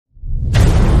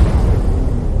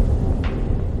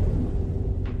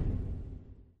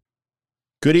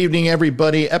Good evening,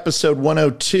 everybody. Episode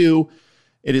 102.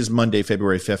 It is Monday,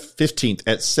 February 15th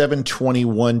at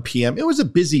 7:21 p.m. It was a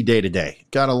busy day today.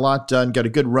 Got a lot done. Got a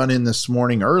good run in this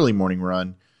morning, early morning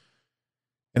run,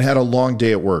 and had a long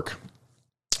day at work.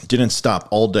 Didn't stop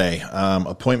all day.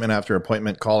 Appointment after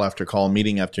appointment, call after call,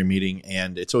 meeting after meeting,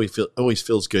 and it's always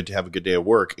feels good to have a good day at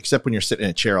work, except when you're sitting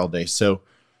in a chair all day. So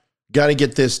got to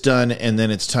get this done, and then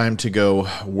it's time to go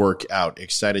work out.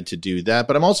 Excited to do that.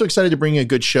 But I'm also excited to bring you a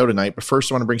good show tonight. But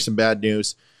first, I want to bring some bad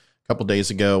news. A couple days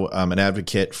ago, an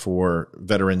advocate for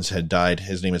veterans had died.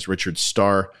 His name is Richard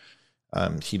Starr.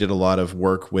 He did a lot of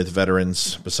work with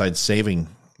veterans besides saving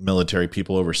military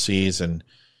people overseas and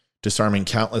disarming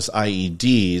countless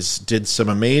IEDs, did some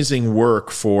amazing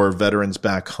work for veterans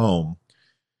back home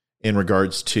in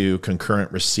regards to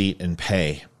concurrent receipt and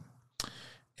pay.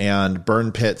 And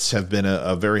burn pits have been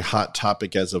a very hot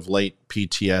topic as of late.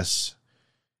 PTS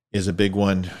is a big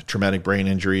one. Traumatic brain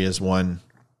injury is one.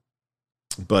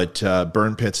 But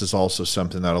burn pits is also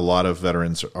something that a lot of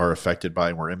veterans are affected by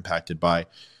and were impacted by.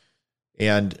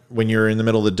 And when you're in the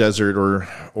middle of the desert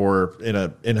or in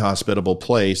an inhospitable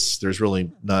place, there's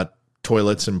really not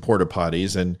toilets and porta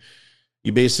potties. And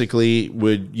you basically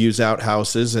would use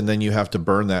outhouses, and then you have to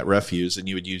burn that refuse. And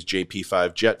you would use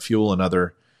JP5 jet fuel and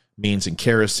other means and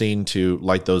kerosene to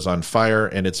light those on fire,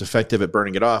 and it's effective at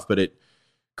burning it off, but it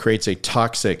creates a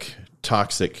toxic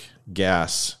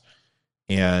gas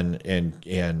and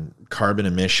carbon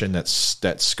emission that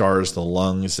scars the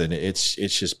lungs, and it's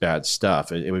just bad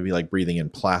stuff. It would be like breathing in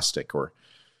plastic or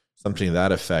something to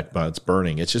that effect, but it's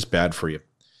burning. It's just bad for you.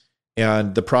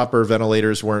 And the proper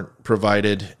ventilators weren't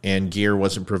provided, and gear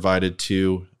wasn't provided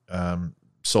to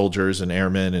soldiers and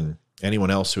airmen and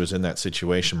anyone else who was in that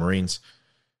situation, Marines.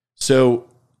 So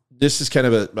this is kind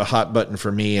of a hot button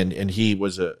for me, and he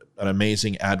was an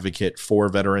amazing advocate for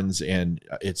veterans, and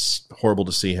it's horrible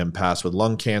to see him pass with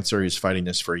lung cancer. He's fighting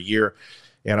this for a year,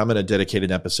 and I'm going to dedicate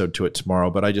an episode to it tomorrow,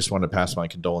 but I just want to pass my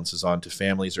condolences on to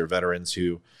families or veterans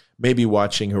who may be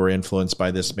watching who are influenced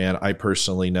by this man. I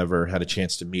personally never had a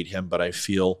chance to meet him, but I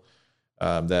feel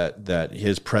that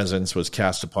his presence was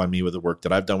cast upon me with the work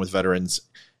that I've done with veterans.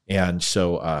 And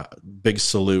so big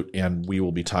salute, and we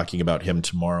will be talking about him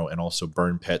tomorrow, and also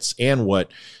burn pits and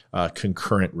what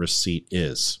concurrent receipt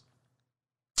is.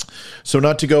 So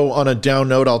not to go on a down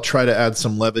note, I'll try to add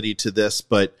some levity to this,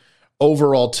 but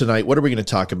overall tonight, what are we going to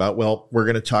talk about? Well, we're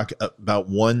going to talk about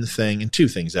one thing, and two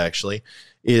things actually,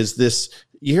 is this.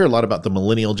 You hear a lot about the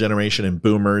millennial generation and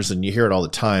boomers, and you hear it all the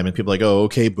time, and people are like, oh,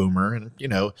 okay, boomer. And,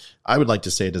 I would like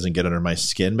to say it doesn't get under my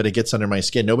skin, but it gets under my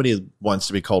skin. Nobody wants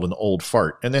to be called an old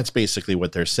fart. And that's basically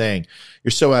what they're saying.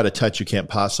 You're so out of touch, you can't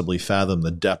possibly fathom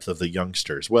the depth of the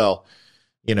youngsters. Well,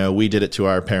 we did it to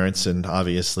our parents, and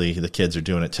obviously the kids are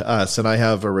doing it to us. And I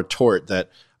have a retort that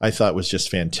I thought was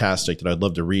just fantastic that I'd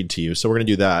love to read to you. So we're going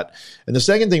to do that. And the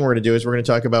second thing we're going to do is we're going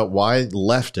to talk about why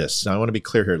leftists, now I want to be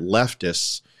clear here,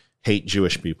 leftists hate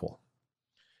Jewish people.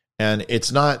 And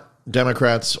it's not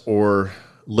Democrats or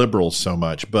liberals so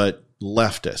much, but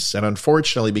leftists. And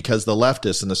unfortunately, because the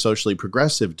leftists and the socially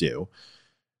progressive do,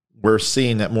 we're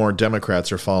seeing that more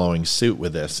Democrats are following suit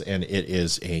with this, and it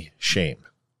is a shame.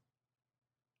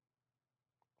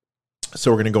 So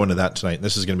we're going to go into that tonight.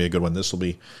 This is going to be a good one. This will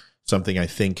be something I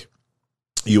think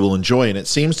you will enjoy. And it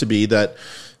seems to be that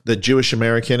the Jewish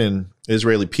American and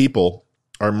Israeli people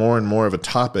are more and more of a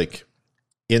topic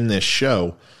in this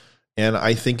show. And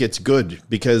I think it's good,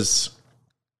 because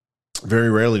very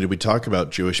rarely do we talk about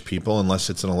Jewish people unless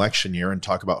it's an election year and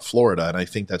talk about Florida. And I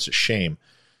think that's a shame.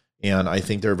 And I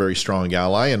think they're a very strong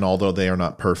ally. And although they are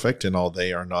not perfect and although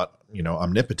they are not,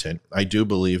 omnipotent, I do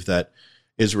believe that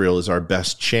Israel is our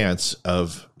best chance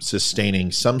of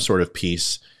sustaining some sort of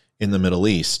peace in the Middle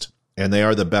East. And they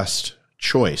are the best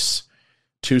choice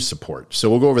to support. So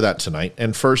we'll go over that tonight.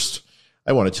 And first,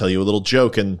 I want to tell you a little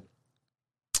joke. And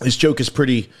this joke is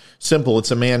pretty simple. It's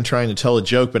a man trying to tell a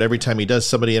joke, but every time he does,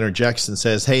 somebody interjects and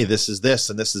says, hey, this is this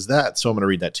and this is that. So I'm going to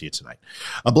read that to you tonight.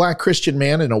 A black Christian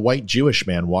man and a white Jewish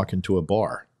man walk into a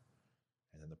bar.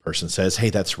 And then the person says,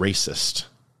 hey, that's racist.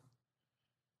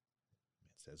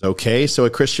 It says, okay, so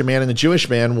a Christian man and a Jewish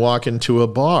man walk into a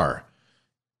bar.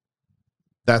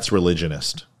 That's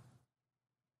religionist.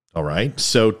 All right,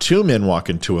 so two men walk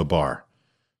into a bar.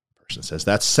 The person says,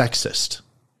 that's sexist.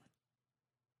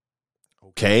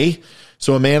 Okay,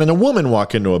 so a man and a woman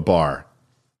walk into a bar.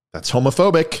 That's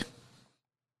homophobic.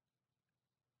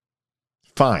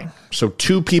 Fine. So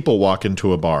two people walk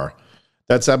into a bar.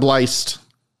 That's ableist.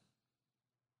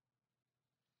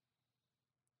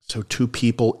 So two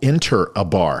people enter a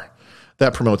bar.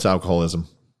 That promotes alcoholism.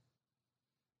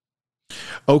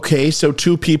 Okay, so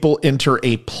two people enter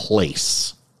a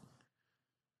place.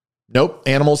 Nope,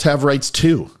 animals have rights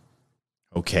too.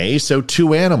 Okay, so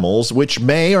two animals, which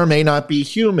may or may not be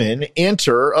human,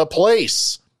 enter a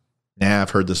place. Nah, I've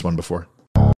heard this one before.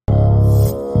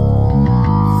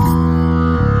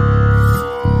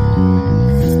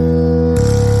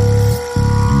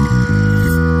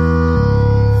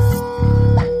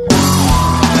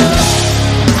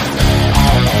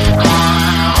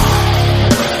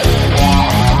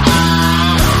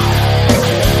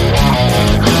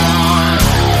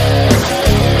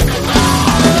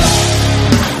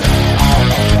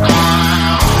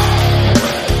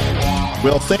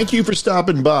 Well, thank you for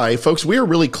stopping by. Folks, we are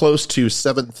really close to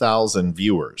 7,000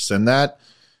 viewers, and that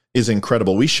is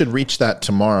incredible. We should reach that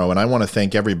tomorrow, and I want to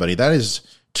thank everybody. That is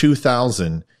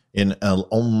 2,000 in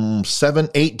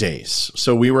 8 days.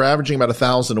 So we were averaging about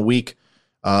 1,000 a week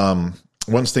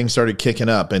once things started kicking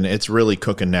up, and it's really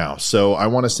cooking now. So I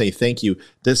want to say thank you.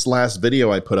 This last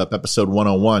video I put up, episode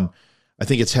 101, I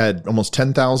think it's had almost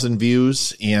 10,000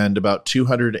 views and about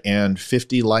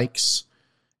 250 likes.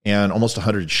 And almost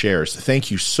 100 shares. Thank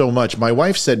you so much. My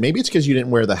wife said, maybe it's because you didn't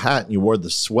wear the hat and you wore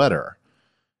the sweater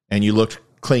and you looked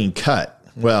clean cut.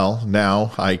 Well,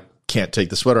 now I can't take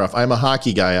the sweater off. I'm a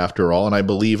hockey guy after all, and I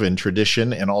believe in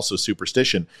tradition and also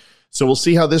superstition. So we'll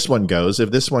see how this one goes. If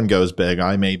this one goes big,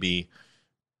 I may be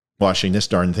washing this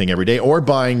darn thing every day or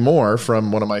buying more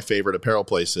from one of my favorite apparel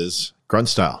places, Grunt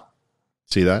Style.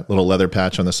 See that little leather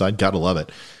patch on the side? Gotta love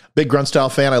it. Big Grunt Style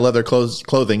fan. I love their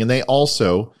clothing, and they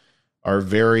also are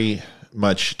very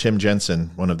much, Tim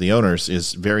Jensen, one of the owners,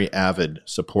 is very avid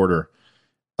supporter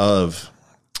of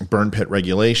burn pit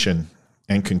regulation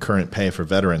and concurrent pay for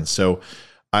veterans. So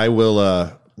I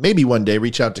will maybe one day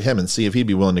reach out to him and see if he'd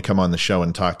be willing to come on the show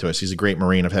and talk to us. He's a great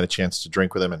Marine. I've had a chance to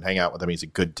drink with him and hang out with him. He's a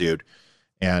good dude.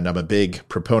 And I'm a big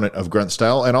proponent of Grunt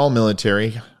Style and all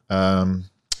military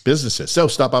businesses. So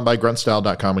stop on by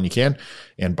gruntstyle.com when you can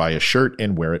and buy a shirt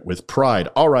and wear it with pride.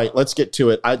 All right, let's get to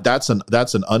it. That's an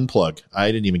unplug.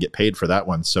 I didn't even get paid for that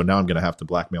one, so now I'm going to have to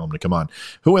blackmail him to come on.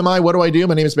 Who am I? What do I do?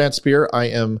 My name is Matt Spear. I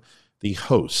am the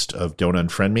host of Don't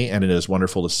Unfriend Me, and it is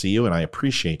wonderful to see you, and I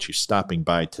appreciate you stopping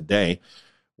by today.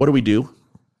 What do we do?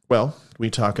 Well,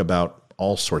 we talk about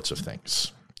all sorts of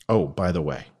things. Oh, by the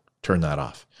way, turn that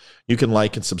off. You can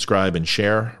like and subscribe and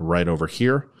share right over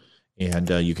here.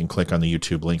 And you can click on the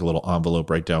YouTube link, a little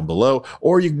envelope right down below.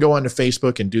 Or you can go onto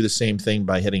Facebook and do the same thing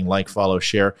by hitting like, follow,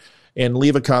 share, and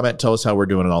leave a comment. Tell us how we're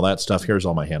doing and all that stuff. Here's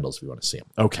all my handles if you want to see them.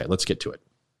 Okay, let's get to it.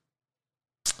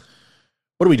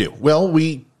 What do we do? Well,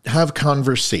 we have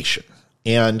conversation.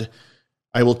 And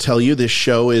I will tell you, this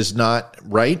show is not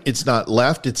right. It's not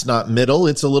left. It's not middle.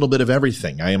 It's a little bit of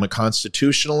everything. I am a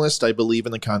constitutionalist. I believe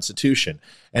in the Constitution.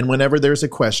 And whenever there's a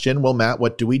question, well, Matt,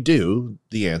 what do we do?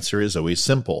 The answer is always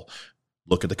simple.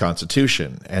 Look at the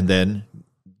Constitution. And then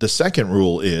the second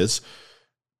rule is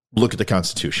look at the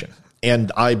Constitution.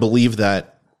 And I believe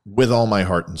that with all my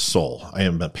heart and soul. I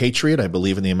am a patriot. I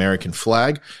believe in the American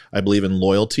flag. I believe in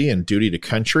loyalty and duty to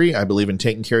country. I believe in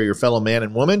taking care of your fellow man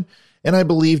and woman. And I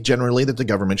believe generally that the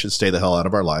government should stay the hell out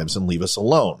of our lives and leave us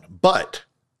alone. But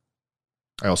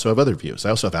I also have other views. I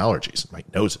also have allergies. My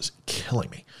nose is killing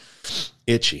me.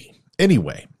 Itchy.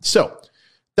 Anyway, so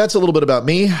that's a little bit about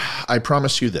me. I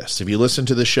promise you this. If you listen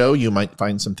to the show, you might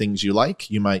find some things you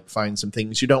like. You might find some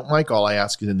things you don't like. All I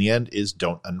ask in the end is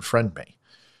don't unfriend me.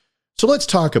 So let's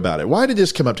talk about it. Why did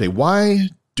this come up today? Why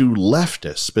do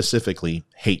leftists specifically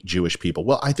hate Jewish people?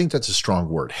 Well, I think that's a strong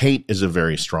word. Hate is a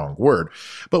very strong word.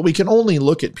 But we can only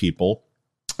look at people,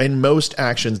 and most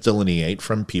actions delineate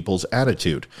from people's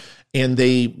attitude. And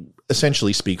they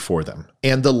essentially speak for them.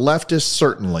 And the leftists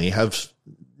certainly have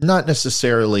not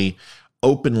necessarily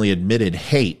openly admitted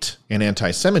hate and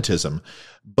anti-Semitism,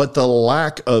 but the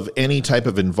lack of any type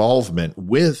of involvement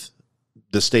with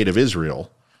the state of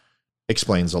Israel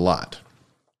explains a lot.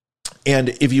 And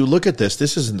if you look at this,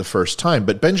 this isn't the first time,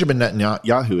 but Benjamin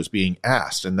Netanyahu is being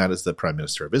asked, and that is the prime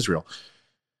minister of Israel,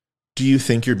 do you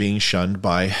think you're being shunned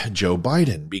by Joe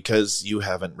Biden because you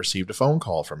haven't received a phone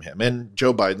call from him? And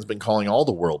Joe Biden's been calling all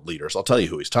the world leaders. I'll tell you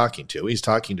who he's talking to. He's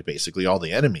talking to basically all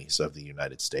the enemies of the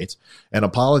United States and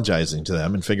apologizing to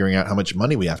them and figuring out how much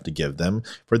money we have to give them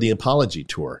for the apology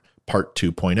tour, part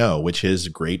 2.0, which his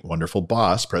great, wonderful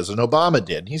boss, President Obama,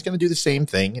 did. He's going to do the same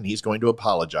thing, and he's going to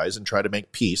apologize and try to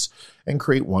make peace and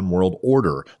create one world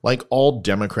order, like all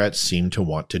Democrats seem to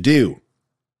want to do.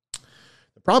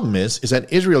 The problem is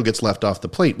that Israel gets left off the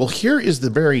plate. Well, here is the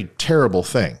very terrible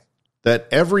thing, that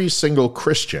every single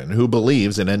Christian who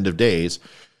believes in end of days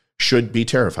should be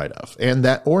terrified of, and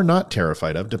that or not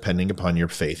terrified of, depending upon your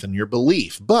faith and your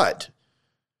belief. But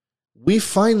we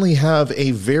finally have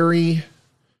a very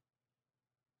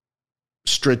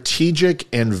strategic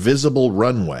and visible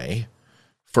runway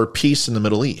for peace in the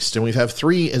Middle East. And we've had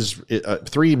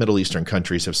three Middle Eastern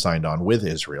countries have signed on with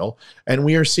Israel, and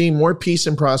we are seeing more peace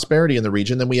and prosperity in the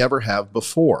region than we ever have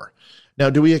before. Now,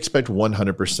 do we expect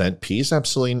 100% peace?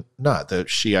 Absolutely not. The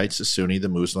Shiites, the Sunni, the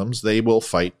Muslims, they will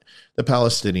fight. The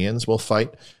Palestinians will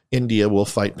fight. India will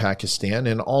fight Pakistan,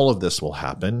 and all of this will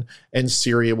happen. And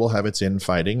Syria will have its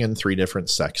infighting, and three different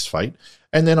sects fight.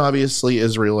 And then obviously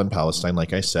Israel and Palestine,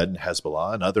 like I said, and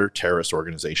Hezbollah and other terrorist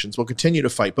organizations will continue to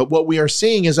fight. But what we are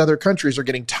seeing is other countries are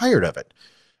getting tired of it,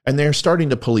 and they're starting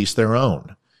to police their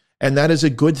own. And that is a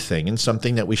good thing and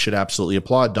something that we should absolutely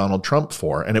applaud Donald Trump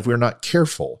for. And if we're not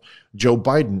careful, Joe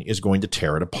Biden is going to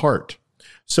tear it apart.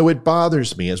 So it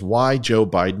bothers me as why Joe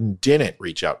Biden didn't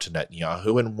reach out to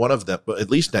Netanyahu, and one of them, at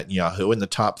least Netanyahu, in the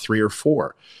top 3 or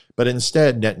 4. But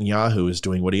instead, Netanyahu is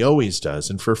doing what he always does.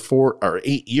 And for 4 or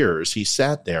 8 years, he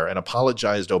sat there and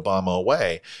apologized Obama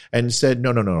away and said,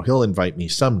 no, he'll invite me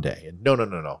someday. And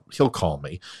no, he'll call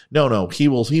me. No, he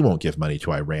won't give money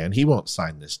to Iran. He won't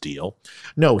sign this deal.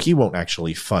 No, he won't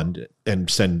actually fund it and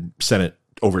send it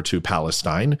over to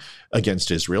Palestine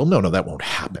against Israel. No, that won't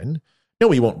happen.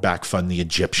 No, he won't backfund the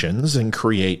Egyptians and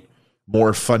create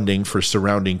more funding for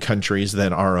surrounding countries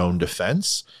than our own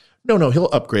defense. No, he'll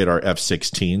upgrade our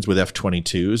F-16s with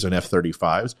F-22s and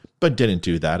F-35s, but didn't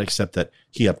do that except that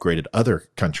he upgraded other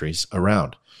countries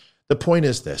around. The point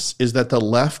is this, is that the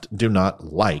left do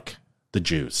not like the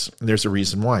Jews. And there's a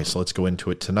reason why, so let's go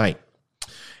into it tonight.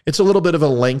 It's a little bit of a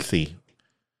lengthy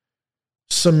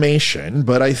summation,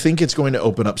 but I think it's going to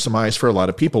open up some eyes for a lot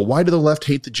of people. Why do the left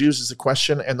hate the Jews is a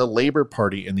question, and the Labour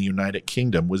Party in the United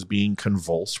Kingdom was being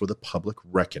convulsed with a public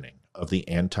reckoning of the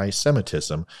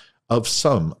anti-Semitism of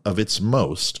some of its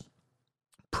most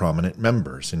prominent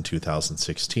members in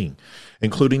 2016,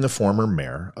 including the former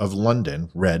mayor of London,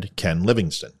 Red Ken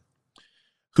Livingstone,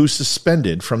 who was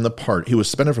suspended from the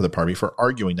party for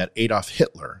arguing that Adolf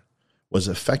Hitler was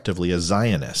effectively a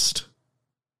Zionist.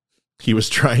 He was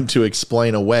trying to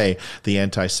explain away the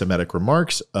anti-Semitic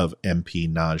remarks of MP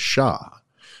Naz Shah,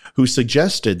 who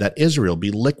suggested that Israel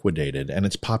be liquidated and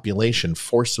its population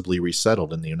forcibly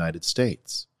resettled in the United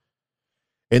States.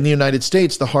 In the United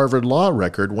States, the Harvard Law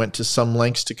record went to some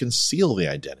lengths to conceal the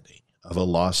identity of a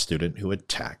law student who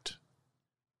attacked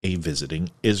a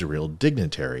visiting Israel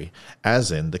dignitary, as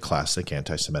in the classic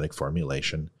anti-Semitic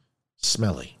formulation,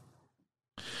 smelly.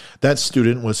 That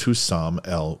student was Hussam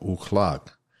el-Ukhlaq,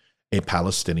 a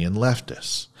Palestinian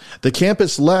leftist. The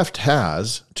campus left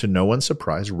has, to no one's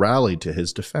surprise, rallied to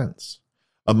his defense.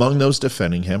 Among those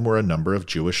defending him were a number of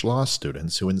Jewish law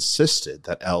students who insisted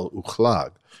that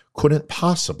el-Ukhlaq couldn't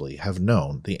possibly have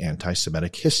known the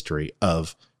anti-Semitic history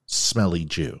of smelly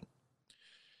Jew.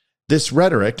 This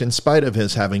rhetoric, in spite of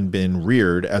his having been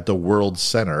reared at the world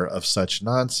center of such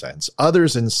nonsense,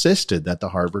 others insisted that the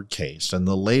Harvard case and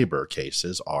the labor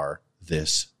cases are,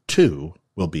 this too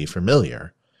will be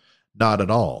familiar, not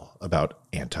at all about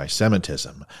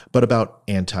anti-Semitism, but about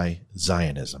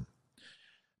anti-Zionism.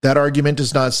 That argument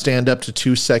does not stand up to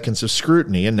 2 seconds of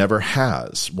scrutiny and never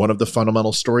has. One of the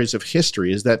fundamental stories of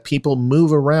history is that people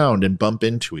move around and bump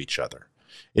into each other.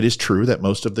 It is true that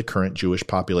most of the current Jewish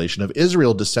population of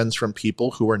Israel descends from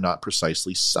people who are not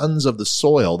precisely sons of the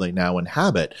soil they now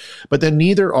inhabit, but then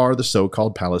neither are the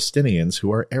so-called Palestinians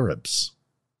who are Arabs.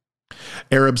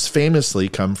 Arabs famously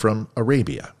come from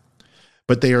Arabia,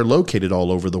 but they are located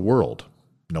all over the world.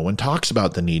 No one talks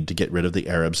about the need to get rid of the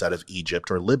Arabs out of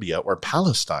Egypt or Libya or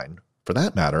Palestine, for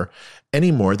that matter, any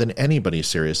more than anybody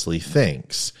seriously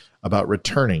thinks about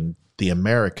returning the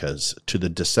Americas to the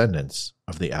descendants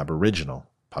of the Aboriginal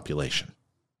population,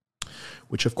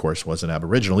 which of course wasn't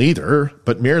Aboriginal either,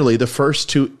 but merely the first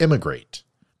to immigrate.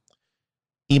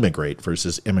 Emigrate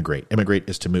versus immigrate. Immigrate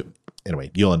is to move.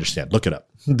 Anyway, you'll understand. Look it up.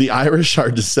 The Irish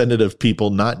are descended of people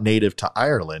not native to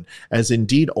Ireland, as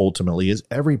indeed ultimately is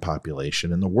every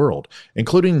population in the world,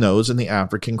 including those in the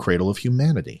African cradle of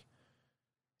humanity.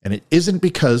 And it isn't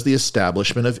because the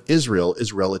establishment of Israel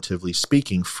is, relatively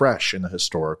speaking, fresh in the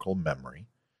historical memory,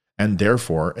 and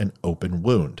therefore an open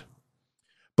wound.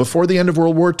 Before the end of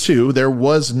World War II, there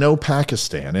was no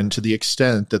Pakistan, and to the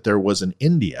extent that there was an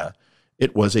India,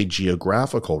 it was a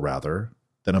geographical rather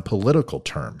than a political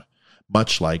term,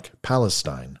 much like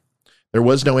Palestine. There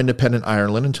was no independent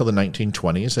Ireland until the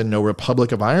 1920s and no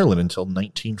Republic of Ireland until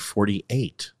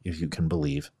 1948, if you can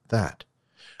believe that.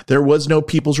 There was no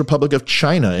People's Republic of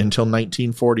China until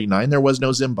 1949. There was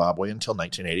no Zimbabwe until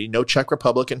 1980, no Czech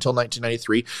Republic until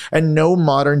 1993, and no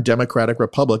modern Democratic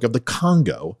Republic of the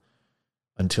Congo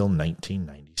until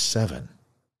 1997.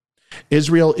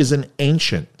 Israel is an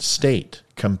ancient state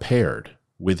compared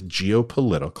with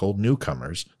geopolitical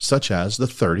newcomers such as the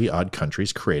 30-odd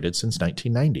countries created since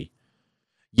 1990.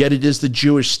 Yet it is the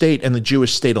Jewish state and the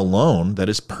Jewish state alone that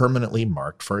is permanently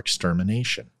marked for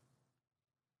extermination.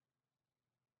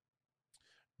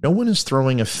 No one is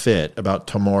throwing a fit about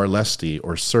Timor-Leste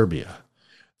or Serbia.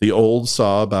 The old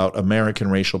saw about American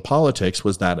racial politics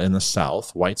was that in the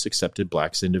South, whites accepted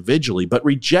blacks individually, but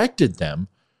rejected them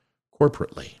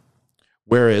corporately.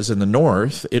 Whereas in the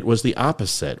North, it was the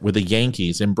opposite, with the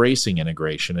Yankees embracing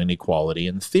integration and equality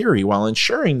in theory while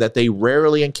ensuring that they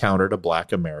rarely encountered a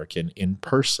black American in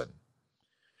person.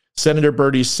 Senator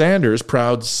Bernie Sanders,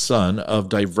 proud son of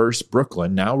diverse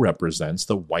Brooklyn, now represents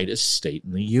the whitest state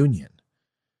in the Union.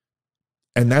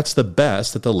 And that's the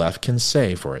best that the left can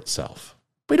say for itself.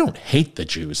 We don't hate the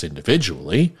Jews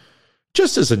individually,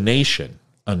 just as a nation,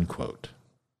 unquote.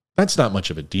 That's not much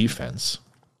of a defense.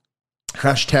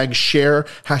 #share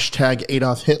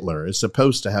 #Adolf Hitler is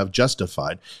supposed to have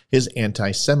justified his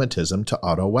anti-Semitism to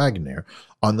Otto Wagner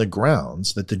on the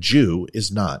grounds that the Jew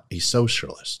is not a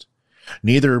socialist.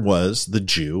 Neither was the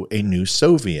Jew a new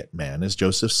Soviet man, as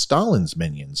Joseph Stalin's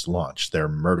minions launched their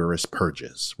murderous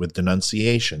purges with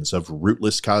denunciations of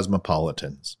rootless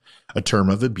cosmopolitans, a term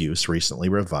of abuse recently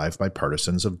revived by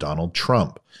partisans of Donald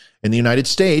Trump. In the United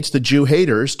States, the Jew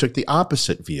haters took the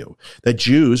opposite view, that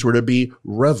Jews were to be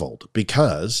reveled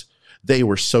because they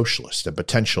were socialist and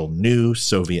potential new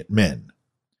Soviet men.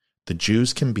 The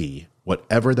Jews can be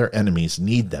whatever their enemies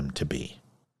need them to be,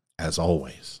 as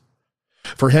always.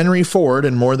 For Henry Ford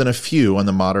and more than a few on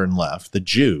the modern left, the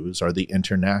Jews are the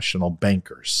international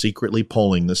bankers secretly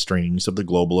pulling the strings of the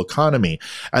global economy.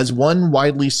 As one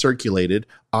widely circulated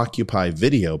Occupy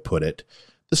video put it,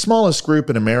 the smallest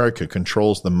group in America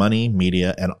controls the money,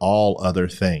 media, and all other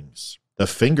things. The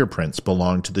fingerprints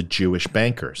belong to the Jewish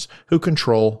bankers who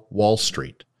control Wall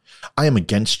Street. I am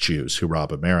against Jews who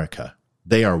rob America.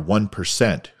 They are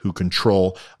 1% who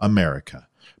control America.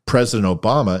 President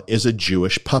Obama is a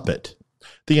Jewish puppet.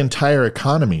 The entire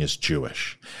economy is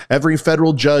Jewish. Every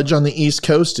federal judge on the East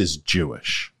Coast is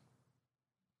Jewish.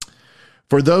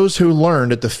 For those who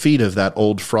learned at the feet of that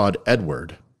old fraud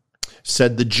Edward,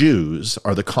 said the Jews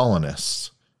are the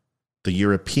colonists, the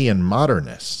European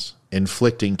modernists,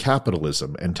 inflicting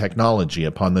capitalism and technology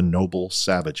upon the noble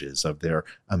savages of their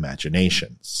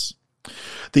imaginations.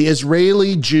 The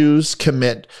Israeli Jews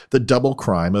commit the double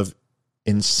crime of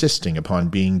insisting upon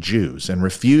being Jews and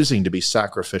refusing to be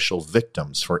sacrificial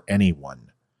victims for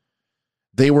anyone.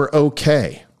 They were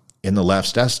okay, in the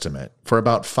left's estimate, for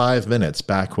about 5 minutes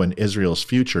back when Israel's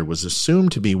future was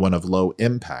assumed to be one of low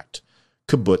impact,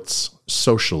 kibbutz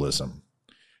socialism.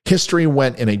 History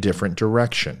went in a different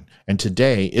direction, and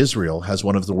today Israel has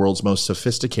one of the world's most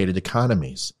sophisticated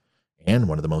economies and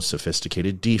one of the most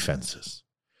sophisticated defenses.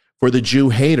 For the Jew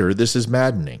hater, this is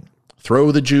maddening.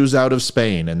 Throw the Jews out of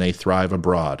Spain and they thrive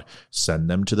abroad. Send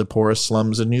them to the poorest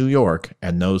slums in New York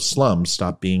and those slums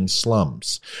stop being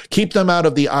slums. Keep them out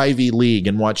of the Ivy League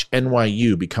and watch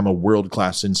NYU become a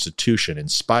world-class institution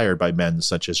inspired by men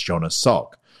such as Jonas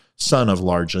Salk, son of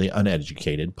largely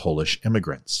uneducated Polish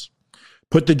immigrants.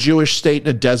 Put the Jewish state in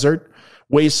a desert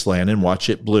wasteland and watch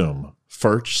it bloom,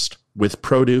 first with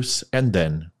produce and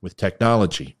then with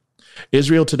technology.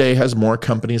 Israel today has more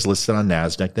companies listed on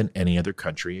NASDAQ than any other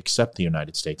country except the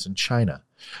United States and China.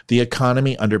 The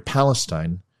economy under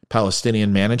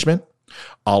Palestinian management,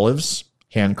 olives,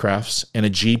 handcrafts, and a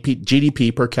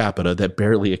GDP per capita that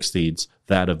barely exceeds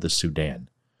that of the Sudan.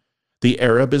 The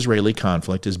Arab-Israeli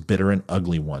conflict is a bitter and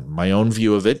ugly one. My own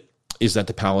view of it is that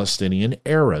the Palestinian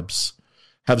Arabs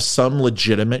have some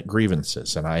legitimate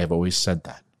grievances, and I have always said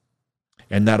that.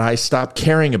 And that I stopped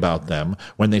caring about them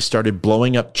when they started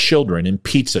blowing up children in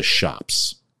pizza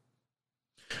shops.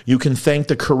 You can thank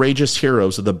the courageous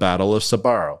heroes of the Battle of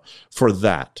Sabaro for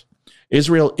that.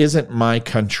 Israel isn't my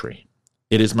country.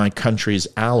 It is my country's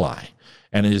ally,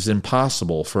 and it is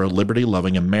impossible for a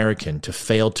liberty-loving American to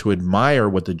fail to admire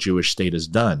what the Jewish state has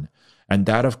done, and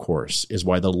that, of course, is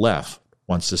why the left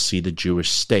wants to see the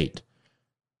Jewish state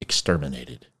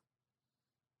exterminated.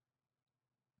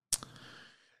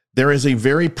 There is a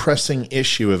very pressing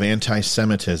issue of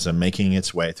anti-Semitism making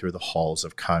its way through the halls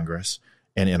of Congress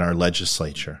and in our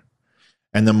legislature.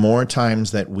 And the more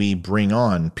times that we bring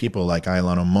on people like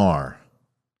Ilhan Omar,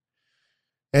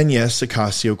 and yes,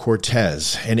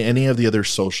 Ocasio-Cortez, and any of the other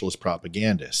socialist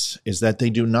propagandists, is that they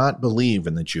do not believe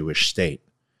in the Jewish state.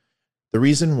 The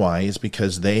reason why is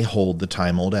because they hold the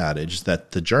time-old adage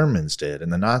that the Germans did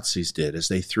and the Nazis did as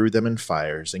they threw them in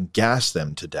fires and gassed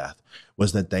them to death,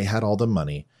 was that they had all the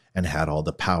money and had all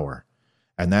the power.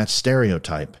 And that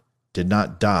stereotype did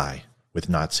not die with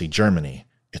Nazi Germany.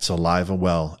 It's alive and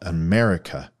well in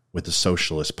America with the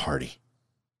Socialist Party.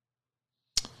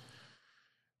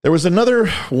 There was another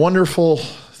wonderful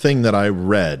thing that I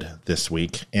read this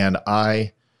week, and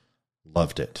I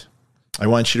loved it. I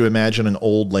want you to imagine an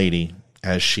old lady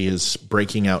as she is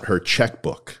breaking out her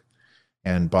checkbook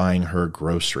and buying her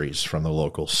groceries from the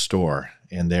local store.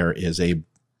 And there is a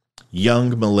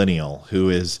young millennial who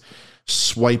is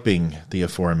swiping the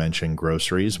aforementioned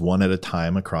groceries one at a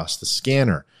time across the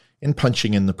scanner and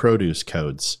punching in the produce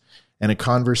codes. And a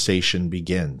conversation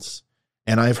begins.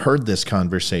 And I've heard this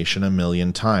conversation a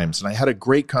million times. And I had a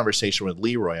great conversation with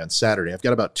Leroy on Saturday. I've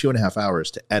got about 2.5 hours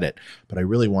to edit, but I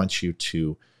really want you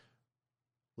to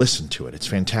listen to it. It's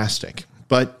fantastic.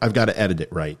 But I've got to edit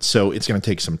it right. So it's going to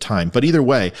take some time. But either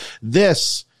way,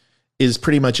 this is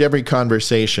pretty much every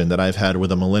conversation that I've had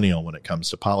with a millennial when it comes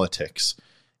to politics.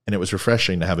 And it was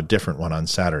refreshing to have a different one on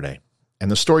Saturday.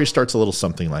 And the story starts a little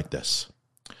something like this.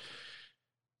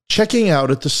 Checking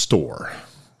out at the store,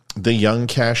 the young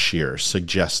cashier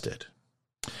suggested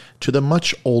to the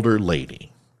much older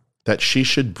lady that she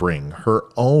should bring her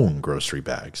own grocery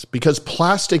bags because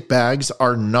plastic bags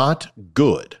are not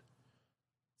good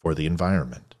for the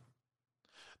environment.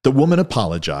 The woman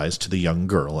apologized to the young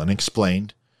girl and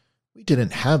explained, "We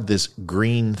didn't have this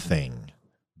green thing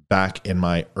back in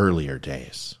my earlier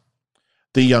days."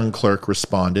 The young clerk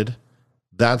responded,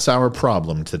 "That's our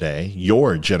problem today.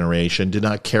 Your generation did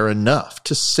not care enough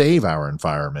to save our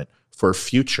environment for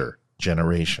future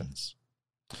generations."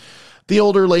 The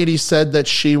older lady said that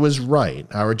she was right.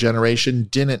 Our generation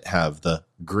didn't have the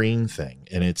green thing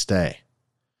in its day.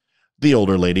 The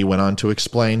older lady went on to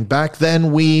explain, "Back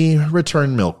then we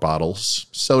returned milk bottles,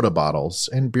 soda bottles,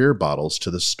 and beer bottles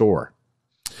to the store.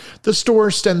 The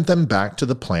store sent them back to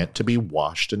the plant to be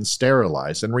washed and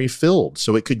sterilized and refilled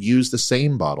so it could use the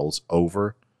same bottles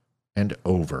over and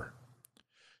over.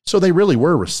 So they really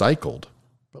were recycled,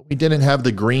 but we didn't have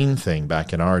the green thing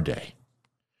back in our day.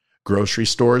 Grocery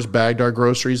stores bagged our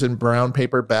groceries in brown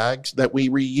paper bags that we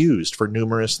reused for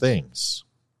numerous things.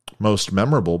 Most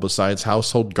memorable, besides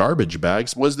household garbage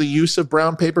bags, was the use of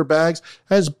brown paper bags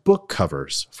as book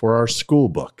covers for our school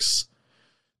books.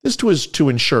 This was to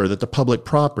ensure that the public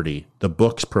property the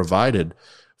books provided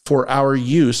for our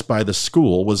use by the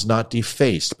school was not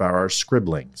defaced by our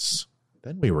scribblings.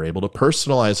 Then we were able to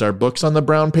personalize our books on the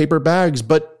brown paper bags,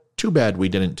 but too bad we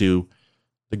didn't do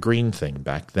the green thing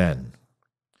back then.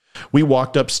 We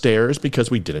walked upstairs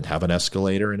because we didn't have an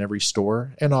escalator in every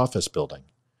store and office building.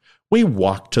 We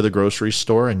walked to the grocery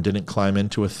store and didn't climb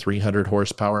into a 300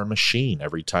 horsepower machine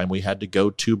every time we had to go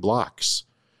 2 blocks.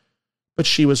 But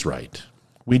she was right.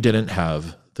 We didn't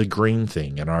have the green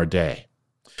thing in our day.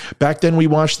 Back then, we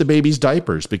washed the baby's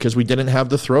diapers because we didn't have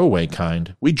the throwaway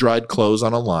kind. We dried clothes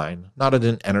on a line, not at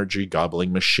an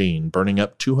energy-gobbling machine burning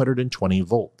up 220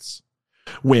 volts.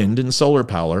 Wind and solar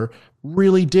power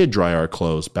really did dry our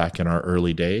clothes back in our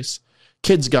early days.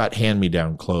 Kids got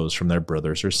hand-me-down clothes from their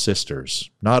brothers or sisters,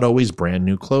 not always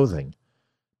brand-new clothing.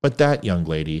 But that young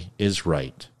lady is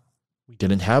right. We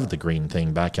didn't have the green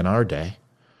thing back in our day.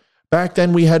 Back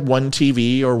then, we had one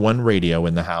TV or one radio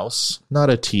in the house, not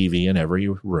a TV in every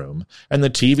room, and the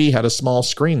TV had a small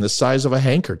screen the size of a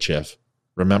handkerchief.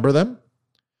 Remember them?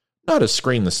 Not a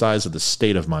screen the size of the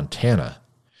state of Montana.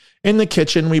 In the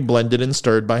kitchen, we blended and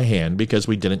stirred by hand because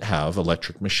we didn't have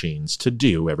electric machines to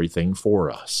do everything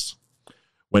for us.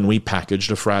 When we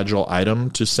packaged a fragile item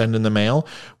to send in the mail,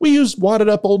 we used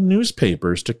wadded-up old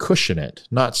newspapers to cushion it,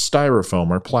 not styrofoam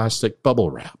or plastic bubble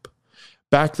wrap.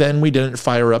 Back then, we didn't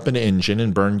fire up an engine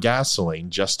and burn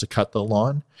gasoline just to cut the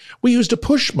lawn. We used a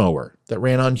push mower that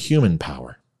ran on human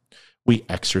power. We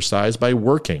exercised by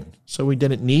working, so we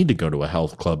didn't need to go to a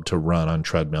health club to run on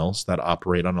treadmills that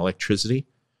operate on electricity.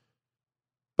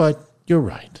 But you're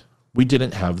right. We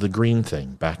didn't have the green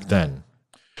thing back then.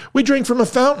 We drank from a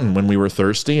fountain when we were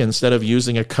thirsty instead of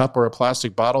using a cup or a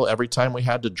plastic bottle every time we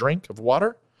had to drink of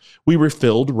water. We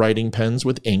refilled writing pens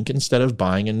with ink instead of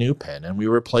buying a new pen, and we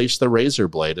replaced the razor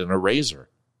blade in a razor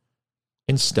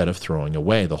instead of throwing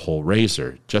away the whole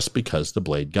razor just because the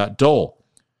blade got dull.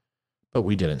 But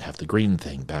we didn't have the green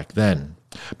thing back then.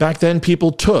 Back then,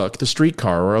 people took the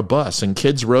streetcar or a bus, and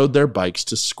kids rode their bikes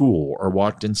to school or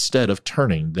walked instead of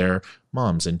turning their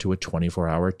moms into a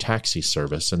 24-hour taxi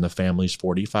service in the family's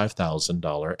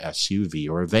 $45,000 SUV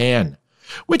or van,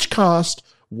 which cost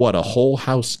what a whole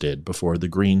house did before the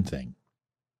green thing.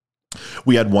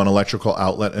 We had one electrical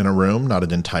outlet in a room, not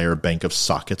an entire bank of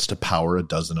sockets to power a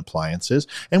dozen appliances,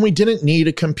 and we didn't need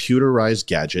a computerized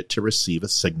gadget to receive a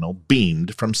signal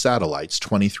beamed from satellites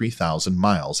 23,000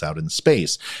 miles out in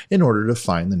space in order to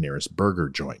find the nearest burger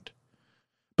joint.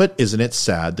 But isn't it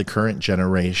sad the current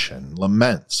generation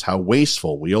laments how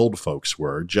wasteful we old folks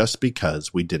were just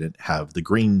because we didn't have the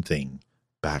green thing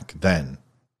back then?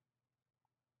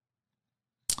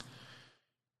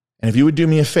 And if you would do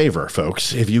me a favor,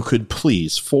 folks, if you could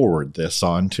please forward this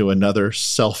on to another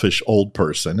selfish old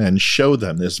person and show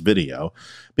them this video,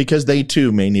 because they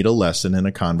too may need a lesson in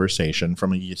a conversation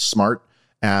from a smart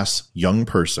ass young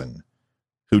person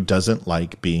who doesn't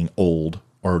like being old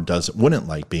or wouldn't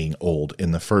like being old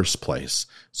in the first place.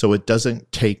 So it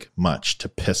doesn't take much to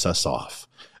piss us off,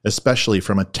 especially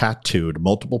from a tattooed,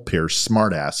 multiple pierced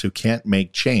smartass who can't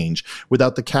make change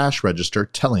without the cash register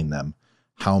telling them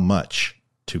how much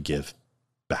to give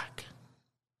back.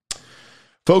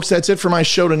 Folks, that's it for my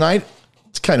show tonight.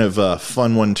 It's kind of a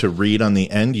fun one to read on the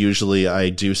end. Usually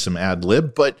I do some ad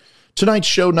lib, but tonight's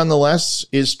show nonetheless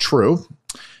is true.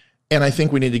 And I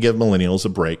think we need to give millennials a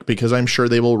break, because I'm sure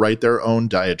they will write their own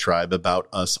diatribe about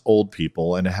us old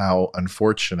people and how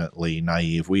unfortunately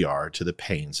naive we are to the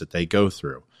pains that they go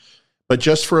through. But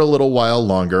just for a little while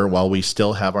longer, while we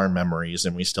still have our memories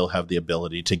and we still have the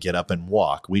ability to get up and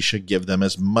walk, we should give them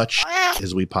as much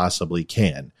as we possibly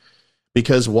can.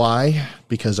 Because why?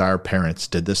 Because our parents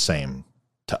did the same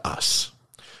to us.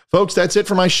 Folks, that's it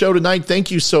for my show tonight.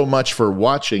 Thank you so much for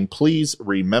watching. Please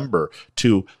remember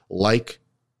to like,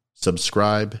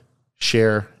 subscribe,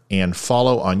 share, and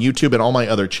follow on YouTube and all my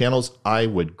other channels. I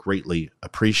would greatly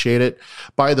appreciate it.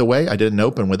 By the way, I didn't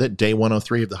open with it. Day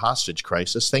 103 of the hostage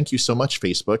crisis. Thank you so much,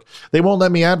 Facebook. They won't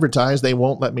let me advertise. They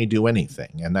won't let me do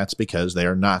anything. And that's because they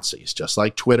are Nazis, just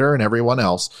like Twitter and everyone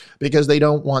else, because they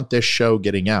don't want this show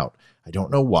getting out. I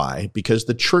don't know why, because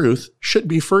the truth should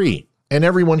be free and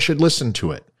everyone should listen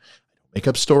to it. I don't make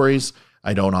up stories.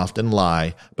 I don't often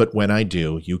lie, but when I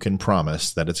do, you can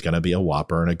promise that it's going to be a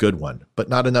whopper and a good one, but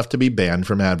not enough to be banned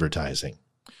from advertising.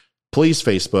 Please,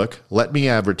 Facebook, let me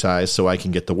advertise so I can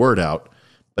get the word out,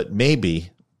 but maybe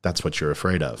that's what you're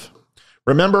afraid of.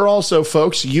 Remember also,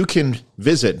 folks, you can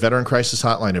visit Veteran Crisis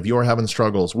Hotline if you are having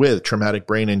struggles with traumatic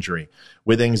brain injury,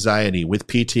 with anxiety, with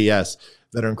PTS.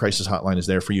 Veteran Crisis Hotline is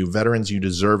there for you. Veterans, you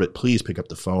deserve it. Please pick up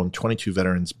the phone. 22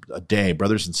 veterans a day.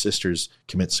 Brothers and sisters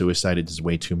commit suicide. It is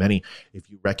way too many.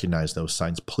 If you recognize those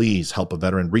signs, please help a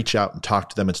veteran. Reach out and talk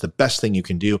to them. It's the best thing you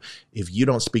can do. If you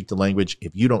don't speak the language,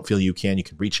 if you don't feel you can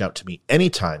reach out to me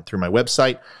anytime through my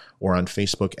website or on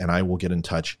Facebook, and I will get in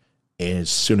touch as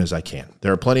soon as I can.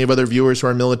 There are plenty of other viewers who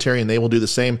are military, and they will do the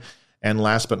same. And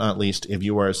last but not least, if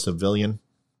you are a civilian,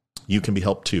 you can be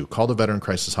helped too. Call the Veteran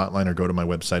Crisis Hotline or go to my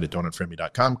website at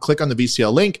don'tunfriendme.com. Click on the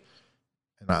VCL link,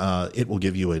 and it will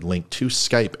give you a link to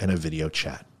Skype and a video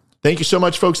chat. Thank you so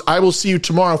much, folks. I will see you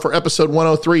tomorrow for episode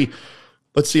 103.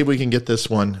 Let's see if we can get this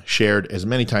one shared as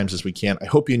many times as we can. I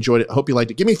hope you enjoyed it. I hope you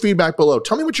liked it. Give me feedback below.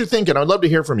 Tell me what you're thinking. I'd love to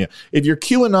hear from you. If you're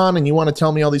QAnon and you want to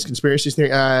tell me all these conspiracy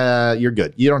theories, you're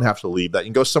good. You don't have to leave that. You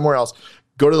can go somewhere else.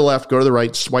 Go to the left, go to the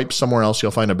right, swipe somewhere else.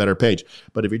 You'll find a better page.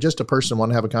 But if you're just a person who want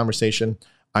to have a conversation,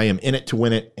 I am in it to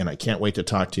win it, and I can't wait to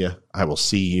talk to you. I will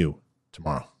see you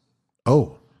tomorrow.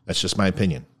 Oh, that's just my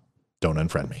opinion. Don't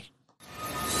unfriend me.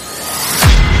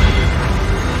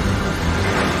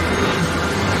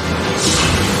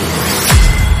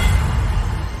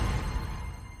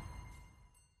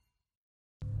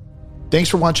 Thanks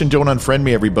for watching Don't Unfriend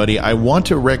Me, everybody. I want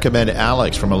to recommend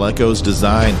Alex from Aleko's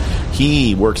Design.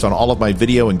 He works on all of my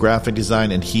video and graphic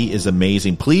design, and he is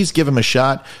amazing. Please give him a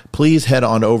shot. Please head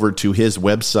on over to his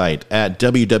website at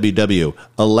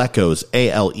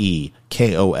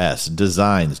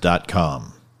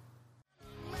www.alekosdesigns.com.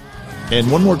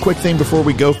 And one more quick thing before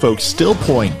we go, folks. Still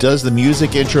Point does the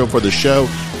music intro for the show.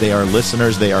 They are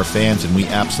listeners, they are fans, and we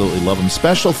absolutely love them.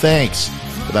 Special thanks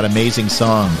for that amazing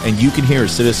song. And you can hear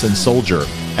Citizen Soldier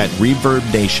at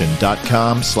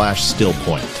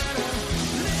reverbnation.com/stillpoint.